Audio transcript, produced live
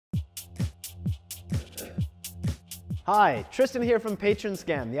Hi, Tristan here from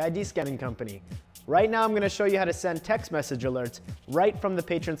PatronScan, the ID scanning company. Right now I'm going to show you how to send text message alerts right from the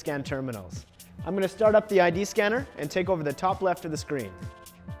PatronScan terminals. I'm going to start up the ID scanner and take over the top left of the screen.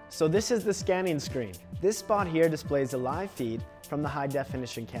 So this is the scanning screen. This spot here displays a live feed from the high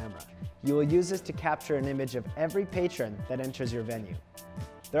definition camera. You will use this to capture an image of every patron that enters your venue.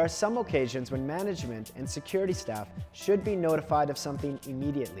 There are some occasions when management and security staff should be notified of something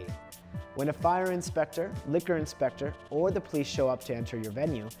immediately. When a fire inspector, liquor inspector, or the police show up to enter your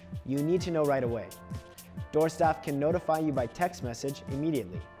venue, you need to know right away. Door staff can notify you by text message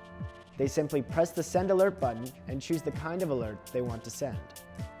immediately. They simply press the Send Alert button and choose the kind of alert they want to send.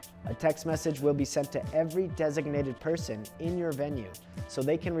 A text message will be sent to every designated person in your venue so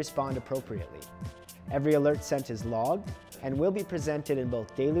they can respond appropriately. Every alert sent is logged and will be presented in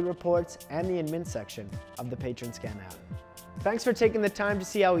both daily reports and the admin section of the PatronScan app. Thanks for taking the time to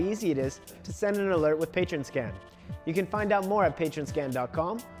see how easy it is to send an alert with PatronScan. You can find out more at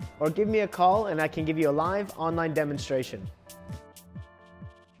patronscan.com or give me a call and I can give you a live online demonstration.